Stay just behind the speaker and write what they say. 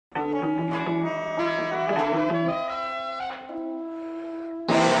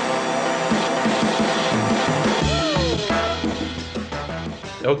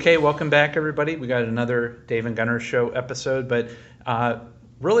Okay, welcome back, everybody. We got another Dave and Gunner Show episode, but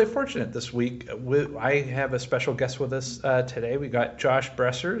really fortunate this week. I have a special guest with us today. We got Josh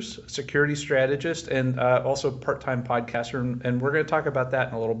Bressers, security strategist and also part-time podcaster, and we're going to talk about that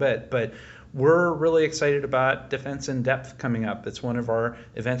in a little bit. But we're really excited about Defense in Depth coming up. It's one of our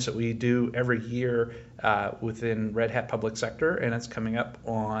events that we do every year within Red Hat Public Sector, and it's coming up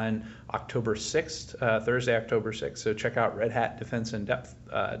on October 6th, Thursday, October 6th. So check out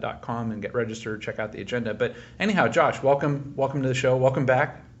redhatdefenseindepth.com and get registered. Check out the agenda. But anyhow, Josh, welcome to the show. Welcome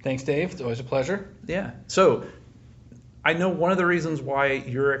back. Thanks, Dave. It's always a pleasure. Yeah. So I know one of the reasons why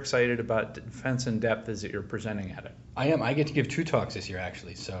you're excited about Defense in Depth is that you're presenting at it. I am. I get to give 2 talks this year,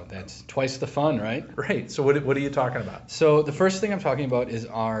 actually, so that's twice the fun, right? Right. So what are you talking about? So the first thing I'm talking about is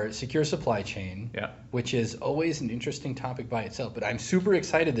our secure supply chain, Yeah. which is always an interesting topic by itself. But I'm super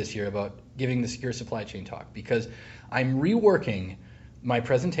excited this year about giving the secure supply chain talk because I'm reworking my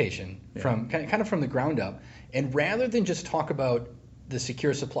presentation from kind of from the ground up. And rather than just talk about the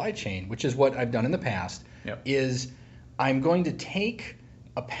secure supply chain, which is what I've done in the past, is I'm going to take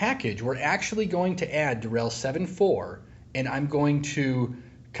a package. We're actually going to add Durell 7.4, and I'm going to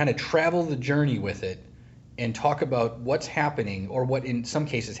kind of travel the journey with it and talk about what's happening or what in some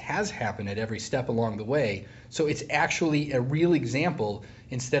cases has happened at every step along the way. So it's actually a real example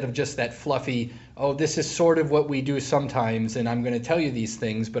instead of just that fluffy, oh, this is sort of what we do sometimes, and I'm going to tell you these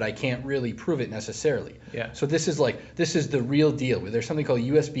things, but I can't really prove it necessarily. Yeah. So this is the real deal. There's something called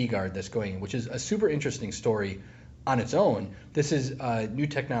USB Guard that's going in, which is a super interesting story on its own. This is new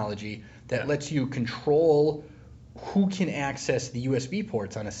technology that lets you control who can access the USB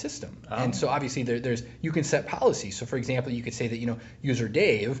ports on a system. And so obviously there's you can set policies. So for example, you could say that user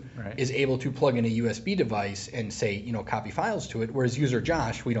Dave is able to plug in a USB device and say copy files to it, whereas user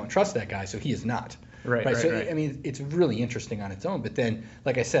Josh, we don't trust that guy, so he is not. Right. So I mean, it's really interesting on its own. But then,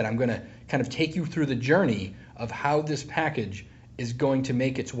 like I said, I'm going to kind of take you through the journey of how this package is going to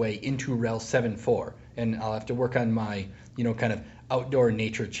make its way into RHEL 7.4. And I'll have to work on my, kind of outdoor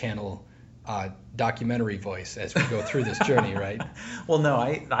nature channel documentary voice as we go through this journey, right? Well, no,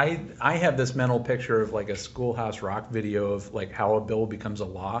 I have this mental picture of like a Schoolhouse Rock video of like how a bill becomes a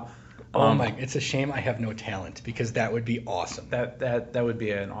law. It's a shame I have no talent because that would be awesome. That would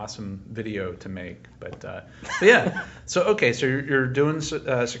be an awesome video to make. But yeah. So you're doing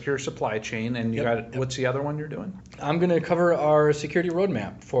secure supply chain, and you got what's the other one you're doing? I'm going to cover our security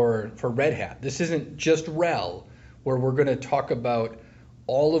roadmap for Red Hat. This isn't just RHEL, where we're going to talk about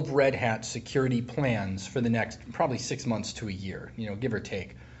all of Red Hat's security plans for the next probably 6 months to a year, give or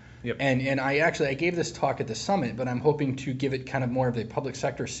take. Yep. And I gave this talk at the summit, but I'm hoping to give it kind of more of a public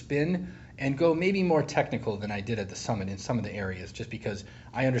sector spin and go maybe more technical than I did at the summit in some of the areas, just because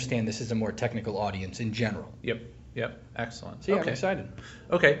I understand this is a more technical audience in general. Yep. Excellent. So yeah, I'm excited.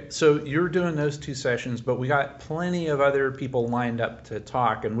 Okay, so you're doing those 2 sessions, but we got plenty of other people lined up to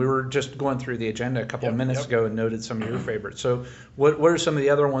talk, and we were just going through the agenda a couple of minutes ago and noted some of your favorites. So what are some of the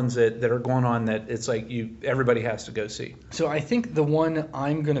other ones that are going on that it's like everybody has to go see? So I think the one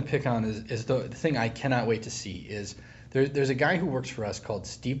I'm going to pick on is the thing I cannot wait to see is there's a guy who works for us called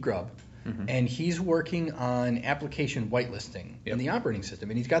Steve Grubb, and he's working on application whitelisting in the operating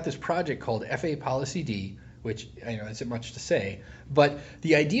system, and he's got this project called FA Policy D, which isn't much to say, but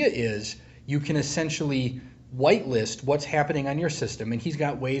the idea is you can essentially whitelist what's happening on your system, and he's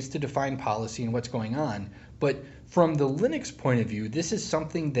got ways to define policy and what's going on. But from the Linux point of view, this is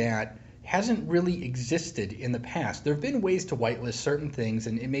something that hasn't really existed in the past. There have been ways to whitelist certain things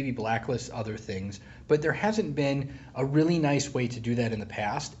and maybe blacklist other things, but there hasn't been a really nice way to do that in the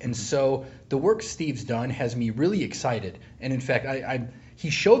past. And so the work Steve's done has me really excited. And in fact, he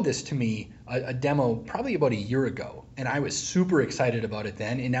showed this to me, a demo, probably about a year ago, and I was super excited about it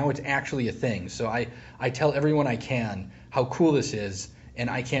then, and now it's actually a thing. So I tell everyone I can how cool this is, and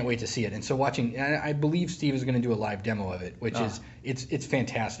I can't wait to see it. And so I believe Steve is going to do a live demo of it, which is it's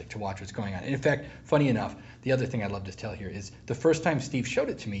fantastic to watch what's going on. And in fact, funny enough, the other thing I'd love to tell here is the first time Steve showed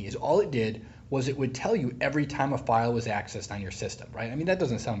it to me is all it did was it would tell you every time a file was accessed on your system, right? I mean, that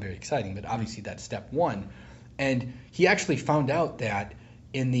doesn't sound very exciting, but obviously that's step one. And he actually found out that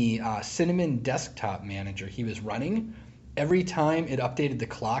in the Cinnamon desktop manager he was running, every time it updated the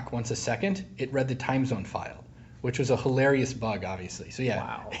clock once a second, it read the time zone file, which was a hilarious bug, obviously. So yeah,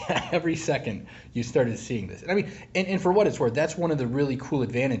 wow. Every second you started seeing this. I mean, and for what it's worth, that's one of the really cool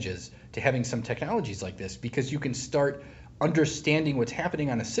advantages to having some technologies like this, because you can start understanding what's happening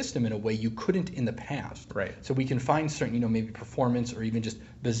on a system in a way you couldn't in the past. Right. So we can find certain, maybe performance or even just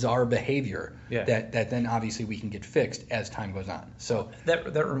bizarre behavior that then obviously we can get fixed as time goes on. So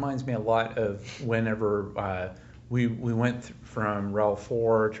that reminds me a lot of whenever we went from RHEL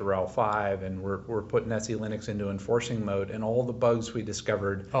 4 to RHEL 5, and we're putting SE Linux into enforcing mode, and all the bugs we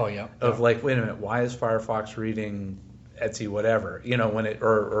discovered like, wait a minute, why is Firefox reading Etsy whatever, when it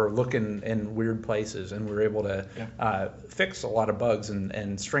or looking in weird places, and we were able to fix a lot of bugs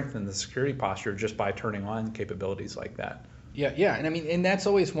and strengthen the security posture just by turning on capabilities like that. Yeah, and I mean, and that's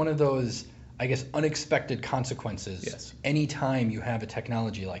always one of those, I guess, unexpected consequences. Yes. Anytime you have a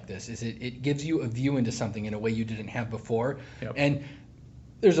technology like this, is it gives you a view into something in a way you didn't have before, and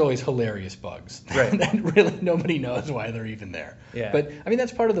there's always hilarious bugs that really nobody knows why they're even there. Yeah. But I mean,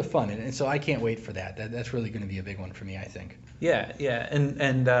 that's part of the fun, and so I can't wait for that. That's really going to be a big one for me, I think. Yeah,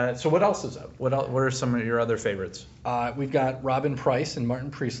 and so what else is up? What are some of your other favorites? We've got Robin Price and Martin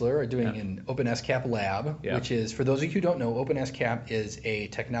Priesler are doing an OpenSCAP lab, which is, for those of you who don't know, OpenSCAP is a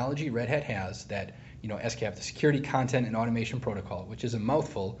technology Red Hat has that, SCAP, the Security Content and Automation Protocol, which is a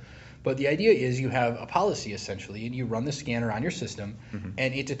mouthful. But the idea is you have a policy, essentially, and you run the scanner on your system,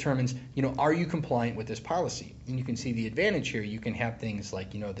 and it determines, are you compliant with this policy? And you can see the advantage here. You can have things like,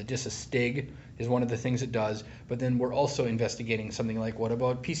 the DISA-STIG is one of the things it does, but then we're also investigating something like, what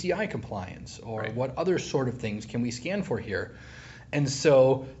about PCI compliance? Or what other sort of things can we scan for here? And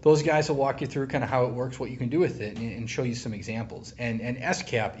so those guys will walk you through kind of how it works, what you can do with it, and show you some examples. And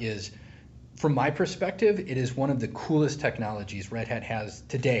SCAP is, from my perspective, it is one of the coolest technologies Red Hat has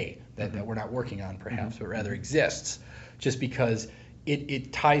today that we're not working on, perhaps, but rather exists, just because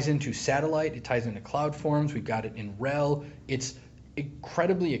it ties into satellite, it ties into cloud forms, we've got it in RHEL. It's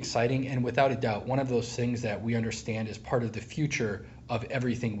incredibly exciting, and without a doubt, one of those things that we understand is part of the future of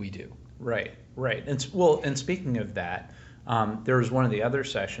everything we do. Right. And speaking of that, there was one of the other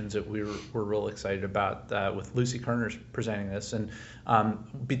sessions that we were real excited about with Lucy Kerner's presenting this, and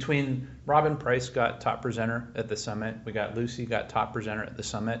between Robin Price got top presenter at the summit, we got Lucy got top presenter at the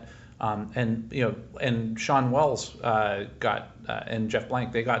summit, and Sean Wells got and Jeff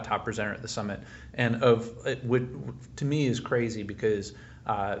Blank, they got top presenter at the summit, and to me is crazy because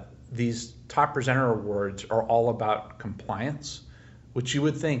these top presenter awards are all about compliance, which you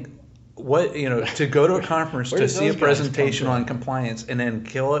would think, to go to a conference to see a presentation on compliance and then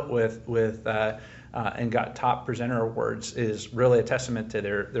kill it with and got top presenter awards is really a testament to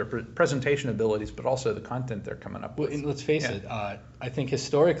their presentation abilities, but also the content they're coming up with. Well, and let's face it, I think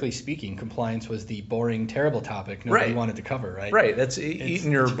historically speaking, compliance was the boring, terrible topic nobody wanted to cover, right? Right. That's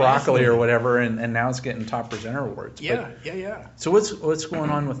eating your broccoli or whatever, and now it's getting top presenter awards. Yeah. So what's going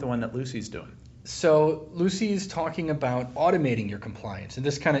on with the one that Lucy's doing? So Lucy's talking about automating your compliance, and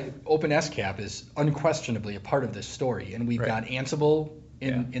this kind of OpenSCAP is unquestionably a part of this story. And we've got Ansible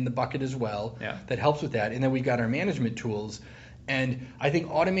in the bucket as well that helps with that. And then we've got our management tools. And I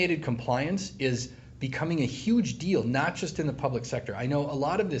think automated compliance is becoming a huge deal, not just in the public sector. I know a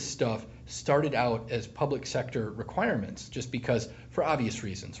lot of this stuff started out as public sector requirements just because, for obvious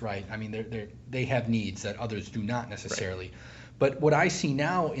reasons, right? I mean, they have needs that others do not necessarily. Right. But what I see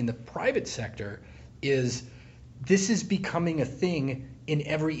now in the private sector is this is becoming a thing in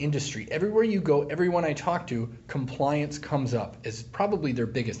every industry. Everywhere you go, everyone I talk to, compliance comes up as probably their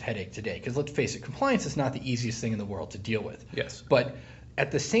biggest headache today. Because let's face it, compliance is not the easiest thing in the world to deal with. Yes. But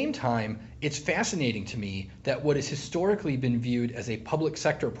at the same time, it's fascinating to me that what has historically been viewed as a public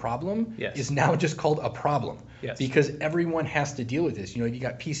sector problem is now just called a problem. Yes. Because everyone has to deal with this. You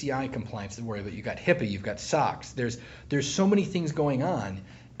got PCI compliance to worry about. You got HIPAA. You've got SOX. There's so many things going on.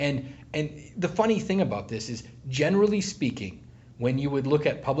 And the funny thing about this is, generally speaking, when you would look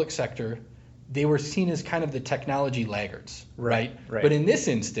at public sector, they were seen as kind of the technology laggards, right? But in this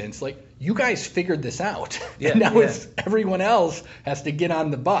instance, like, you guys figured this out, and now it's everyone else has to get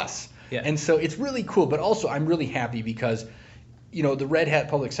on the bus. Yeah. And so it's really cool, but also I'm really happy because, the Red Hat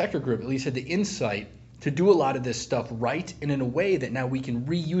Public Sector Group at least had the insight to do a lot of this stuff right, and in a way that now we can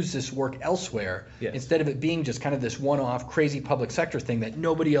reuse this work elsewhere instead of it being just kind of this one-off crazy public sector thing that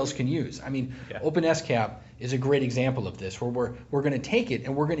nobody else can use. I mean, OpenSCAP is a great example of this, where we're going to take it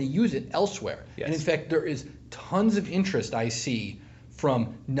and we're going to use it elsewhere. Yes. And in fact, there is tons of interest I see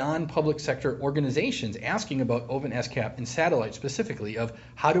from non-public sector organizations asking about OpenSCAP and satellite specifically, of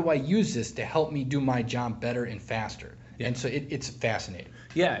how do I use this to help me do my job better and faster. Yeah. And so it's fascinating.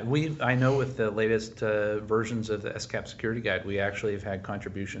 Yeah, I know with the latest versions of the SCAP security guide, we actually have had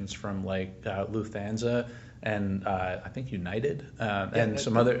contributions from like Lufthansa and I think United and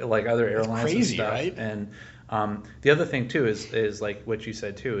some other airlines. Crazy, and stuff. Right? And the other thing too is like what you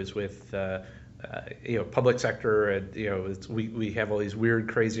said too, is with public sector, we have all these weird,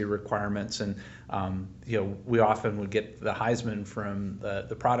 crazy requirements, and we often would get the Heisman from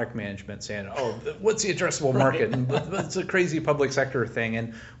the product management saying, "Oh, what's the addressable market?" And it's a crazy public sector thing.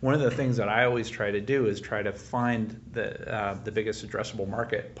 And one of the things that I always try to do is try to find the biggest addressable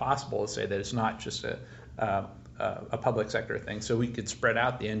market possible, to say that it's not just a public sector thing, so we could spread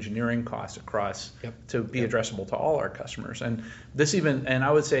out the engineering costs across to be addressable to all our customers. And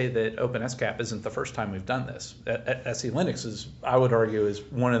I would say that OpenSCAP isn't the first time we've done this. SE Linux I would argue, is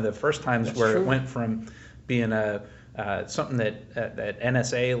one of the first times where it went from being something that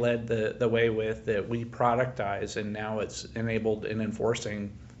NSA led the way with, that we productize, and now it's enabled in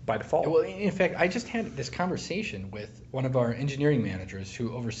enforcing by default. Well, in fact, I just had this conversation with one of our engineering managers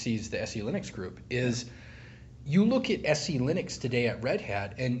who oversees the SE Linux group. You look at SE Linux today at Red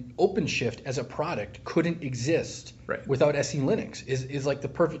Hat, and OpenShift as a product couldn't exist without SE Linux. Is like the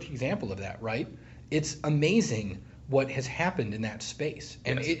perfect example of that, right? It's amazing what has happened in that space,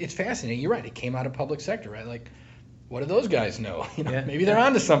 and it's fascinating. You're right; it came out of public sector, right? Like, what do those guys know? Maybe they're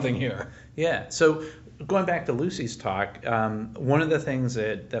onto something here. Yeah. So going back to Lucy's talk, one of the things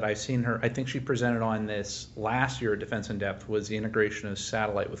that I've seen her, I think she presented on this last year at Defense in Depth, was the integration of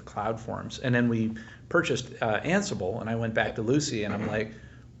satellite with CloudForms, and then we purchased Ansible, and I went back to Lucy and I'm like,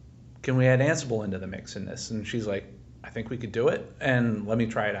 can we add Ansible into the mix in this? And she's like, I think we could do it, and let me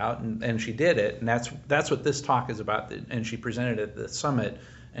try it out. And she did it, and that's what this talk is about. And she presented at the summit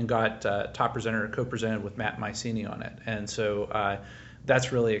and got top presenter, co-presented with Matt Myceni on it. And so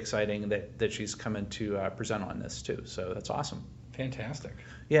that's really exciting that she's coming to present on this too. So that's awesome. Fantastic.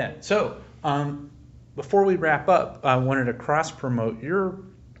 Yeah. So before we wrap up, I wanted to cross promote your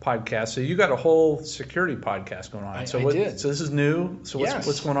podcast. So you got a whole security podcast going on. I did. So this is new. So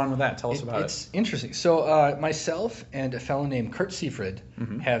what's going on with that? Tell us about it. It's interesting. So myself and a fellow named Kurt Seifrid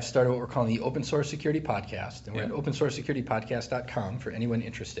have started what we're calling the Open Source Security Podcast, and we're at opensourcesecuritypodcast.com for anyone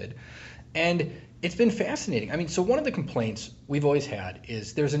interested. And it's been fascinating. I mean, so one of the complaints we've always had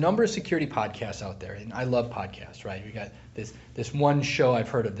is there's a number of security podcasts out there, and I love podcasts, right? We got this one show I've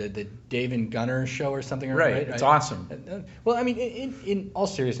heard of, the Dave and Gunner show or something, right? It's awesome. Well, I mean, in all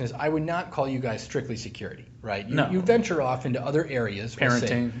seriousness, I would not call you guys strictly security, right? No. You venture off into other areas.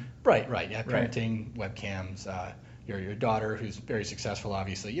 Parenting. Right, yeah, parenting, webcams, your daughter, who's very successful,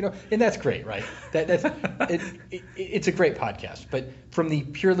 obviously, and that's great, right? It's a great podcast. But from the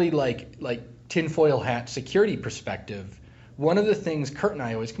purely like tinfoil hat security perspective, one of the things Kurt and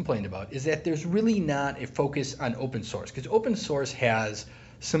I always complained about is that there's really not a focus on open source, because open source has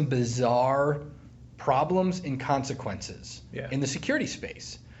some bizarre problems and consequences in the security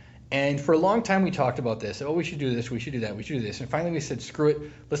space. And for a long time we talked about this. We should do this, we should do that, we should do this. And finally we said, screw it,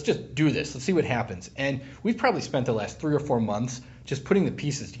 let's just do this. Let's see what happens. And we've probably spent the last 3 or 4 months just putting the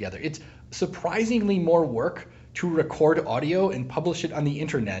pieces together. It's surprisingly more work to record audio and publish it on the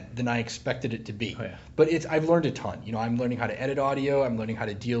internet than I expected it to be. But I've learned a ton. I'm learning how to edit audio. I'm learning how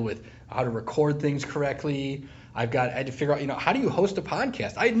to deal with how to record things correctly. I had to figure out, how do you host a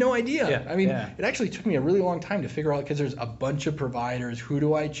podcast? I had no idea. It actually took me a really long time to figure out, because there's a bunch of providers. Who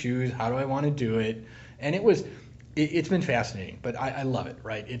do I choose? How do I want to do it? And it's been fascinating, but I love it,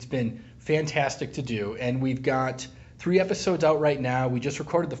 right? It's been fantastic to do. And we've got 3 episodes out right now. We just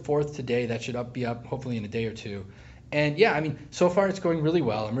recorded the 4th today. That should be up hopefully in a day or 2. And so far it's going really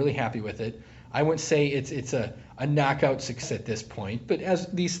well. I'm really happy with it. I wouldn't say it's a knockout success at this point, but as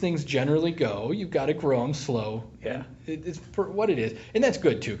these things generally go, you've got to grow them slow. Yeah. It's for what it is. And that's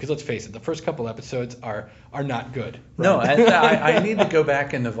good too, because let's face it, the first couple episodes are not good. Right? No, I need to go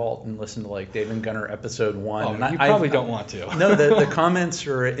back in the vault and listen to like Dave and Gunner episode 1. Oh, you probably don't want to. No, the comments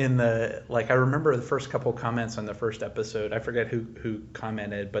are in the, I remember the first couple comments on the first episode. I forget who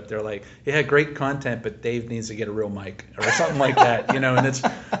commented, but they're like, yeah, great content, but Dave needs to get a real mic or something like that,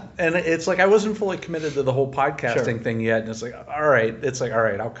 and it's like I wasn't fully committed to the whole podcasting thing yet, and it's like, all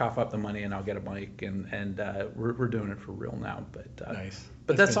right, I'll cough up the money and I'll get a mic, and we're doing it for real now. But nice.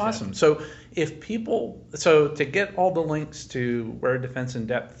 But that's awesome. So to get all the links to where Defense in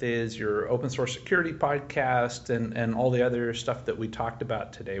Depth is, your open source security podcast, and all the other stuff that we talked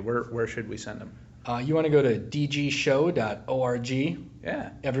about today, where should we send them? You want to go to dgshow.org. Yeah.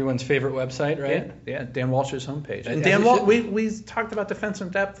 Everyone's favorite website, right? Yeah. Dan Walsh's homepage. And Dan Walsh, we talked about Defense in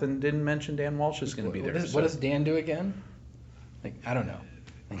Depth and didn't mention Dan Walsh is going to be there. What does Dan do again? I don't know.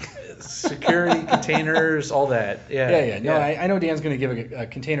 Security, containers, all that. Yeah. No, I know Dan's going to give a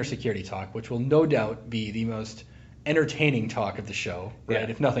container security talk, which will no doubt be the most entertaining talk of the show, right?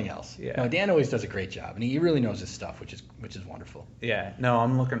 If nothing else. Yeah. No, Dan always does a great job, and he really knows his stuff, which is wonderful. Yeah. No,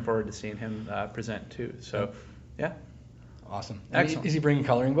 I'm looking forward to seeing him present too. So, yeah. Awesome. Excellent. Is he bringing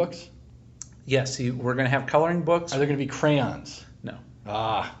coloring books? Yes, we're going to have coloring books. Are there going to be crayons? No.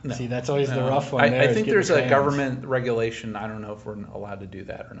 No. See, that's always the rough one. I think there's a government regulation. I don't know if we're allowed to do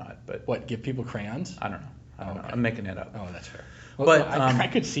that or not. But what? Give people crayons? I don't know. I'm making it up. Oh, that's fair. Well, but I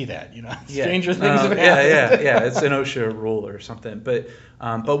could see that. Stranger things have happened. Yeah. It's an OSHA rule or something. But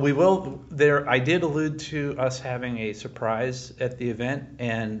we will. I did allude to us having a surprise at the event,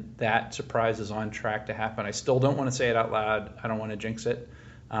 and that surprise is on track to happen. I still don't want to say it out loud. I don't want to jinx it.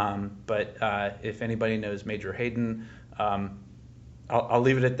 But if anybody knows Major Hayden, I'll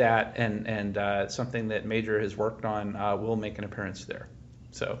leave it at that. And something that Major has worked on will make an appearance there.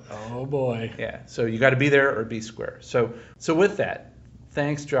 So. Oh boy. Yeah. So you got to be there or be square. So with that,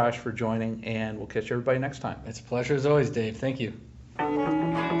 thanks Josh for joining, and we'll catch everybody next time. It's a pleasure as always, Dave. Thank you.